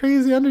 That's a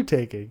crazy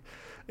undertaking.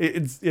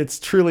 It's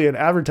truly an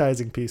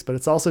advertising piece, but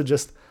it's also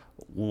just,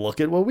 look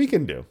at what we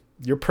can do.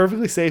 You're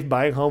perfectly safe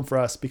buying a home for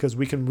us because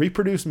we can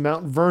reproduce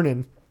Mount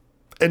Vernon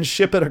and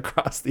ship it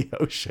across the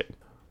ocean.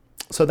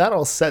 So that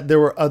all said, there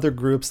were other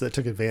groups that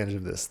took advantage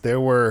of this.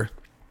 There were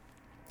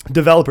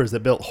developers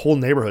that built whole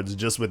neighborhoods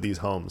just with these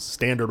homes.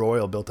 Standard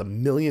Oil built $1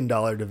 million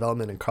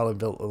development in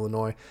Carlinville,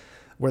 Illinois,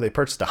 where they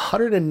purchased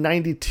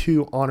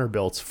 192 honor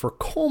builts for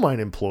coal mine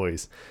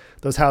employees.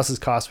 Those houses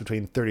cost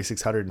between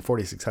 $3,600 and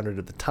 $4,600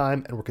 at the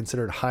time and were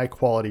considered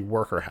high-quality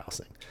worker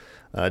housing.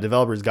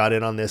 Developers got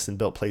in on this and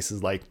built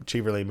places like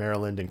Cheverly,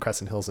 Maryland, and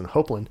Crescent Hills and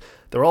Hopeland.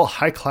 They're all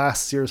high-class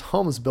Sears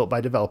homes built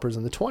by developers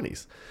in the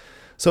 20s.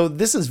 So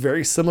this is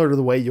very similar to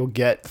the way you'll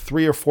get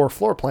 3 or 4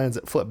 floor plans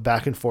that flip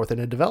back and forth in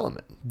a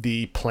development.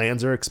 The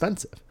plans are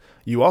expensive.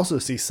 You also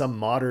see some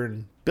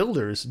modern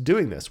builders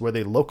doing this where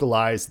they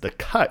localize the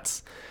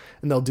cuts,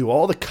 and they'll do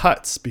all the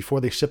cuts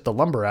before they ship the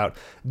lumber out,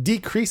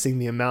 decreasing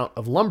the amount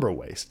of lumber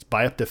waste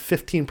by up to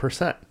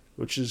 15%,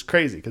 which is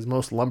crazy because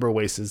most lumber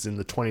waste is in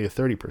the 20 to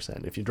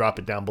 30%. If you drop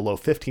it down below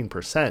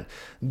 15%,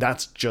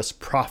 that's just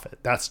profit.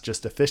 That's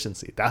just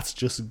efficiency. That's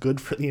just good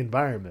for the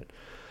environment.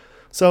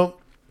 So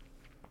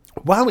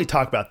while we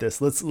talk about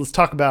this, let's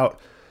talk about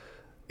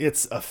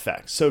its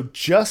effect. So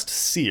just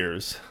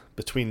Sears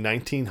between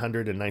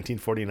 1900 and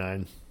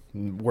 1949,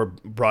 we're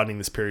broadening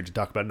this period to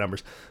talk about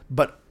numbers,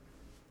 but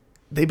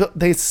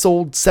they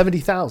sold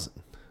 70,000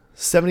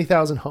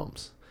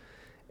 homes.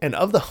 And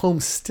of the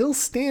homes still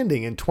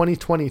standing in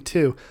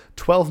 2022,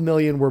 12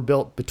 million were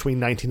built between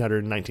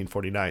 1900 and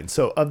 1949.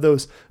 So of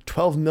those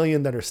 12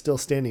 million that are still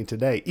standing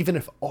today, even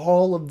if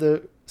all of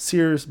the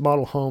Sears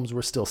model homes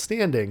were still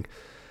standing,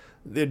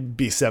 it'd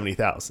be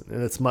 70,000.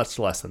 And it's much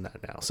less than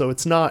that now. So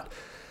it's not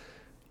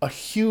a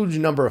huge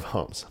number of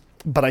homes.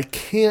 But I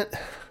can't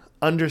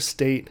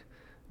understate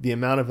the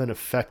amount of an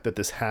effect that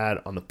this had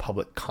on the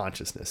public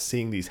consciousness,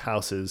 seeing these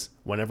houses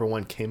whenever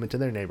one came into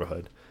their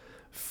neighborhood,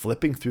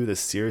 flipping through the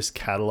Sears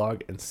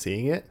catalog and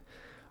seeing it,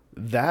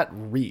 that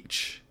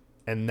reach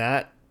and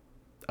that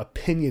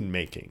opinion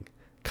making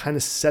kind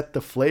of set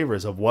the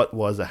flavors of what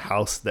was a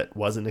house that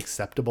was an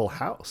acceptable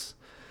house.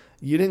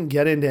 You didn't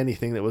get into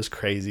anything that was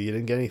crazy. You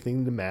didn't get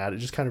anything to mad. It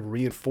just kind of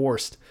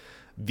reinforced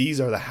these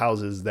are the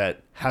houses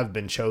that have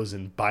been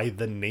chosen by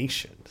the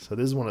nation. So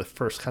this is one of the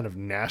first kind of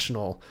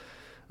national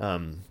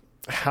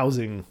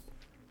housing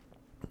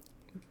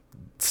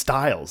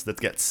styles that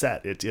get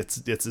set. It's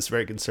this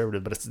very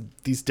conservative, but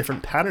these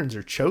different patterns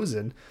are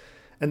chosen,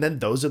 and then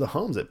those are the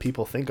homes that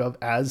people think of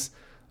as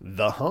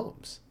the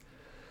homes.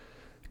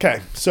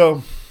 Okay,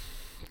 so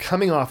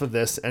coming off of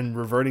this and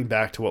reverting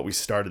back to what we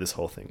started this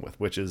whole thing with,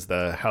 which is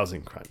the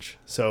housing crunch.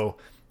 So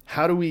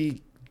how do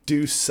we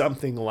do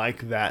something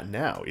like that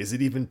now? Is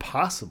it even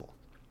possible?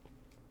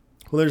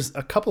 Well, there's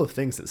a couple of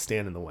things that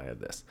stand in the way of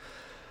this.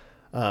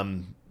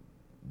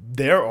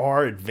 There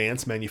are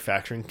advanced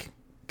manufacturing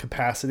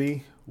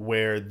capacity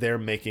where they're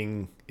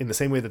making, in the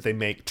same way that they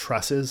make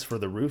trusses for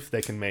the roof,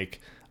 they can make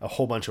a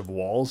whole bunch of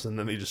walls, and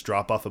then they just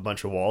drop off a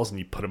bunch of walls and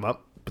you put them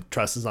up, put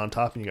trusses on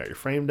top, and you got your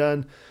frame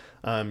done.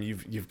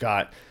 You've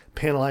got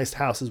panelized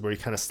houses where you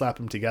kind of slap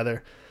them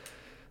together.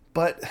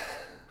 But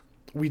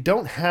we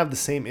don't have the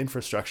same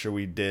infrastructure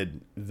we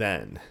did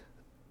then.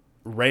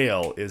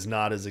 Rail is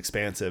not as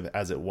expansive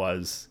as it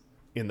was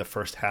in the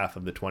first half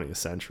of the 20th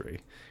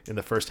century. In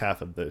the first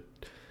half of the,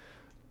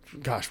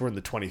 we're in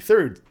the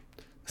 23rd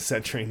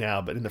century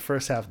now, but in the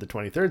first half of the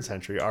 23rd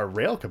century, our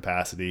rail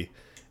capacity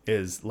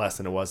is less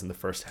than it was in the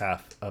first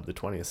half of the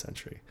 20th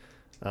century.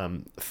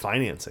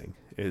 Financing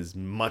is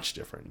much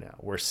different now.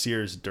 Where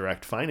Sears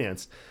direct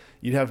finance,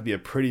 you'd have to be a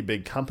pretty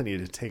big company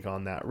to take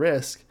on that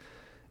risk.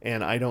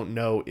 And I don't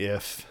know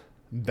if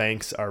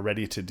banks are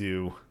ready to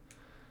do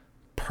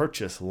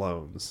purchase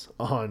loans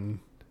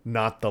on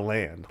not the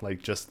land,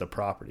 like just the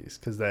properties.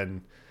 Because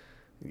then,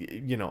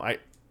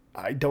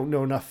 I don't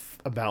know enough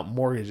about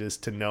mortgages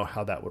to know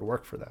how that would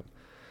work for them.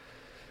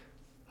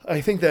 I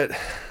think that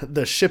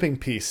the shipping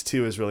piece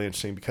too is really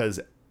interesting because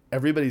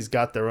everybody's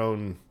got their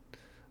own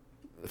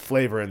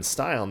flavor and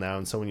style now.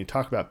 And so when you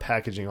talk about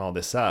packaging all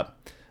this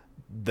up,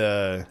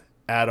 the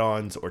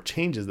add-ons or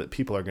changes that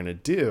people are going to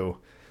do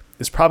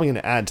is probably going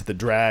to add to the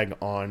drag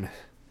on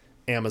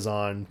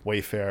Amazon,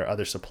 Wayfair,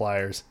 other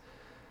suppliers.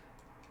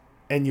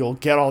 And you'll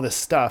get all this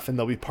stuff and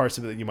there'll be parts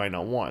of it that you might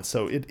not want.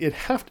 So it'd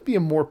have to be a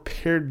more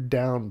pared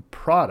down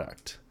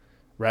product,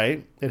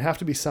 right? It'd have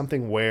to be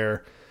something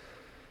where,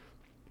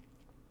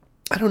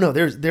 I don't know,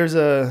 there's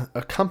a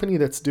company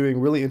that's doing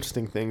really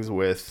interesting things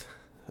with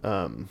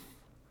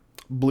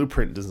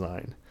blueprint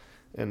design.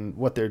 And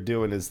what they're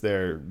doing is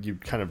you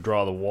kind of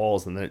draw the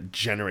walls and then it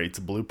generates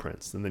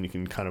blueprints and then you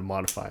can kind of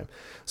modify them.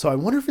 So I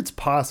wonder if it's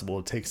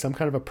possible to take some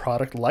kind of a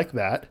product like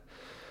that,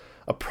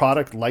 a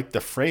product like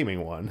the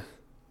framing one,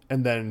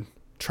 and then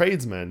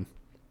tradesmen,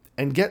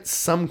 and get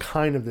some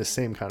kind of the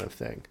same kind of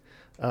thing.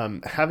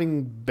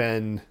 Having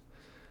been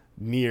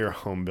near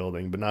home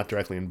building, but not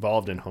directly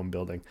involved in home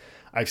building,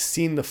 I've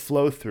seen the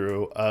flow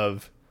through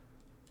of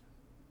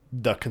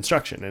the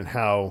construction and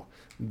how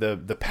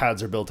the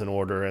pads are built in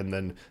order, and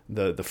then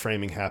the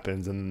framing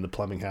happens, and then the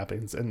plumbing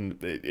happens,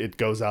 and it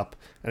goes up,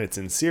 and it's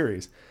in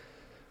series.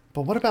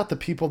 But what about the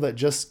people that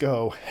just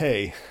go,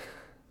 hey,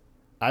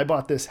 I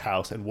bought this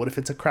house, and what if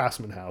it's a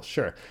craftsman house?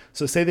 Sure.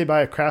 So say they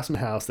buy a craftsman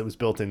house that was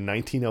built in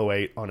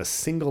 1908 on a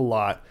single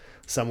lot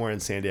somewhere in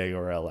San Diego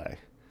or LA.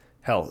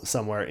 Hell,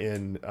 somewhere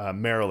in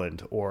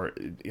Maryland, or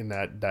in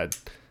that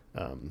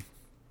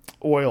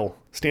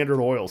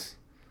Standard Oils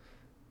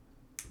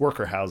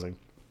worker housing.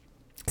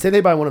 Say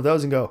they buy one of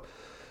those and go,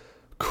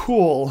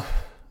 cool,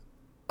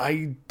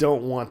 I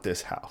don't want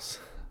this house.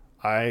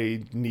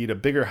 I need a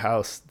bigger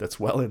house that's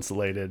well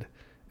insulated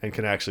and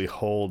can actually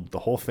hold the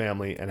whole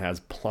family and has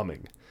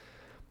plumbing.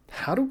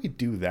 How do we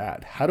do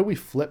that? How do we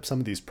flip some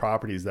of these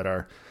properties that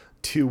are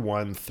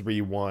 2-1,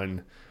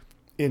 3-1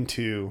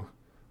 into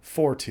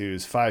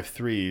 4-2s,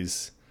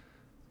 5-3s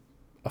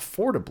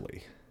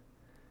affordably?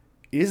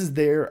 Is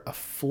there a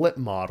flip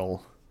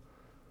model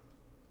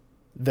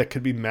that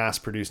could be mass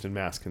produced and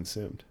mass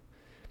consumed?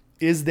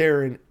 Is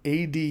there an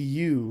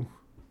ADU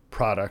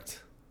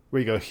product where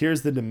you go,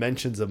 here's the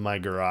dimensions of my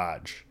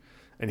garage,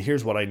 and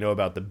here's what I know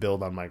about the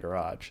build on my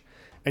garage?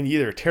 And you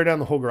either tear down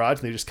the whole garage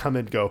and they just come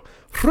and go,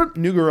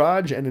 new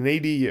garage and an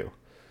ADU.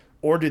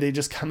 Or do they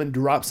just come and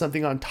drop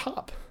something on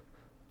top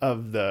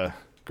of the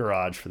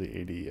garage for the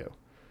ADU?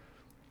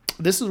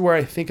 This is where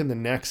I think in the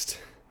next,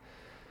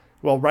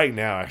 well, right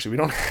now, actually, we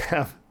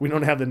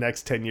don't have the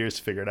next 10 years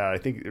figured out. I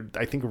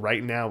think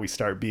right now we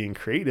start being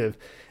creative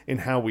in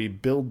how we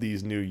build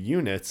these new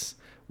units,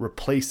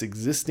 replace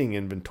existing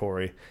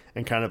inventory,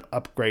 and kind of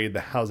upgrade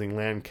the housing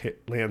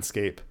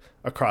landscape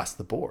across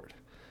the board.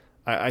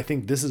 I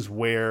think this is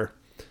where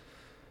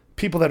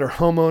people that are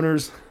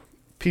homeowners,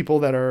 people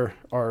that are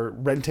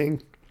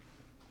renting,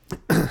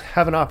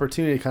 have an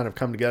opportunity to kind of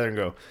come together and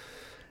go,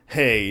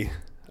 hey,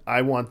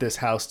 I want this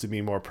house to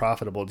be more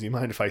profitable. Do you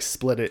mind if I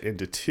split it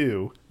into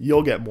two?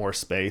 You'll get more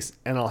space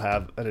and I'll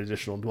have an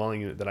additional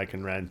dwelling unit that I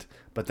can rent,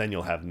 but then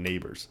you'll have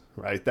neighbors,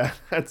 right?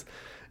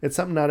 It's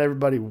something not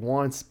everybody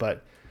wants,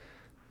 but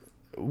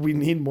we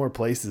need more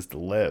places to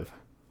live.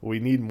 We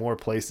need more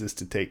places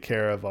to take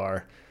care of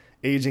our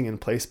aging in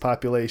place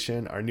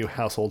population, our new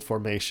household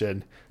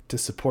formation, to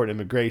support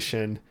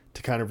immigration,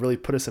 to kind of really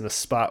put us in a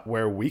spot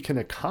where we can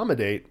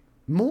accommodate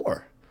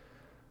more.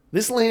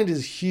 This land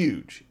is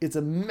huge. It's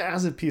a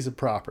massive piece of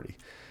property.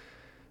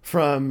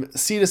 From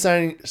sea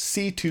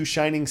to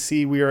shining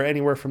sea, we are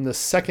anywhere from the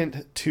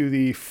second to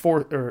the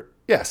fourth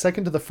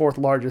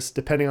largest,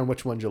 depending on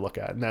which ones you look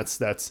at. And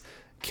that's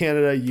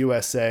Canada,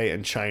 USA,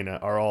 and China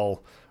are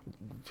all,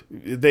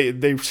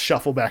 they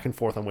shuffle back and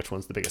forth on which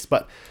one's the biggest.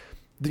 But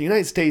the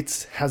United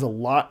States has a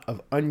lot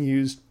of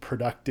unused,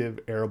 productive,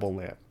 arable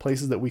land,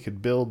 places that we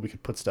could build, we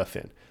could put stuff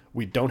in.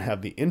 We don't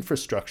have the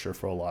infrastructure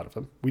for a lot of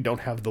them. We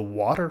don't have the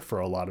water for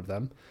a lot of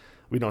them.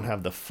 We don't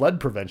have the flood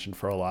prevention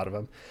for a lot of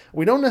them.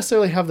 We don't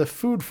necessarily have the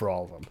food for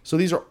all of them. So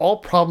these are all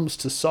problems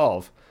to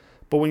solve.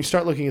 But when you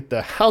start looking at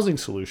the housing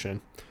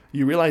solution,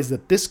 you realize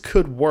that this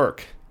could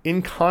work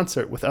in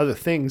concert with other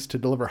things to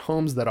deliver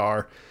homes that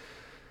are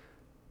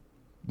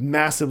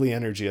massively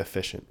energy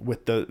efficient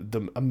with a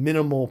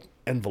minimal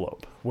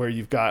envelope where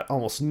you've got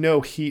almost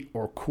no heat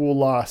or cool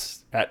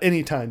loss at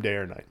any time, day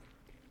or night.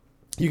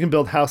 You can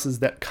build houses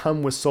that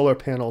come with solar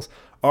panels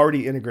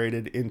already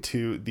integrated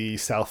into the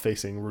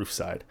south-facing roof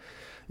side.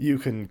 You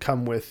can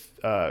come with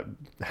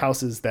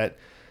houses that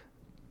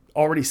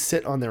already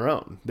sit on their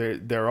own.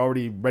 They're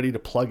already ready to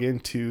plug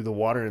into the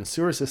water and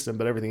sewer system,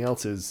 but everything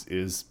else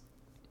is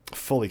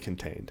fully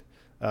contained.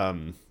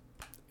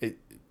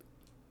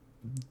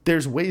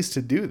 There's ways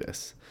to do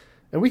this,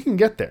 and we can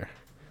get there.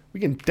 We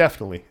can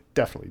definitely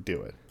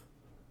do it.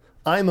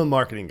 I'm a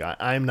marketing guy.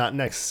 I'm not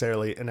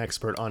necessarily an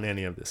expert on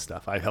any of this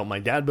stuff. I helped my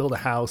dad build a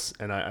house,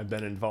 and I've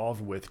been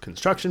involved with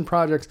construction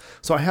projects,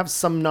 so I have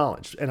some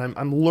knowledge, and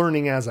I'm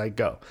learning as I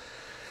go.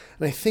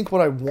 And I think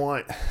what I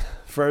want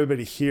for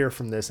everybody to hear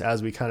from this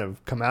as we kind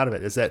of come out of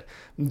it is that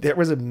there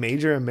was a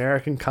major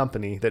American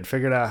company that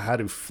figured out how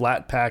to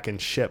flat pack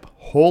and ship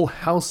whole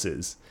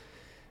houses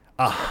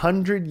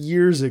 100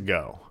 years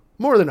ago,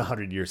 more than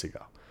 100 years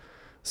ago.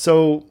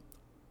 So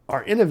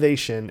our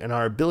innovation and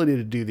our ability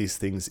to do these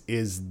things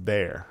is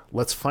there.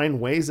 Let's find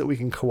ways that we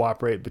can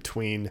cooperate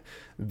between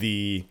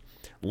the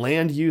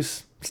land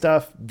use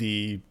stuff,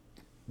 the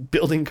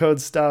building code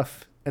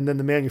stuff, and then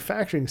the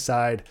manufacturing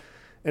side.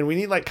 And we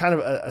need like kind of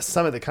a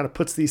summit that kind of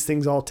puts these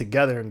things all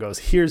together and goes,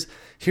 here's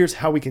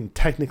how we can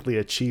technically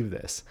achieve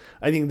this.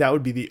 I think that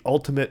would be the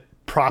ultimate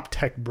prop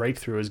tech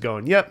breakthrough, is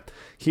going, yep,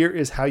 here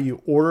is how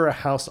you order a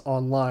house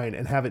online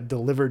and have it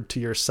delivered to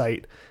your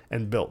site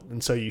and built.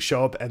 And so you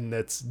show up and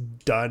it's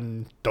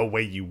done the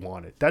way you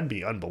want it. That'd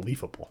be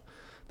unbelievable.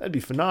 That'd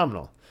be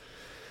phenomenal.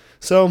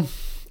 So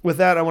with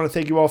that, I want to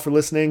thank you all for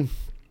listening.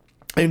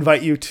 I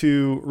invite you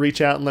to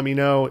reach out and let me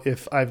know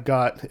if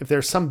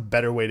there's some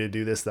better way to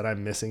do this that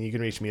I'm missing. You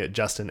can reach me at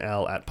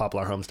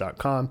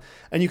justinl@poplarhomes.com,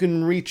 and you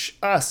can reach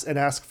us and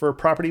ask for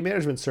property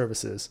management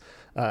services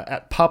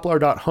at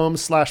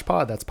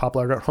poplar.homes/pod. That's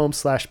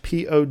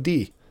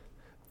poplar.homes/pod.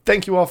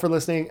 Thank you all for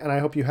listening, and I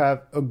hope you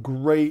have a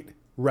great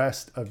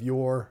rest of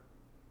your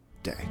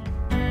day.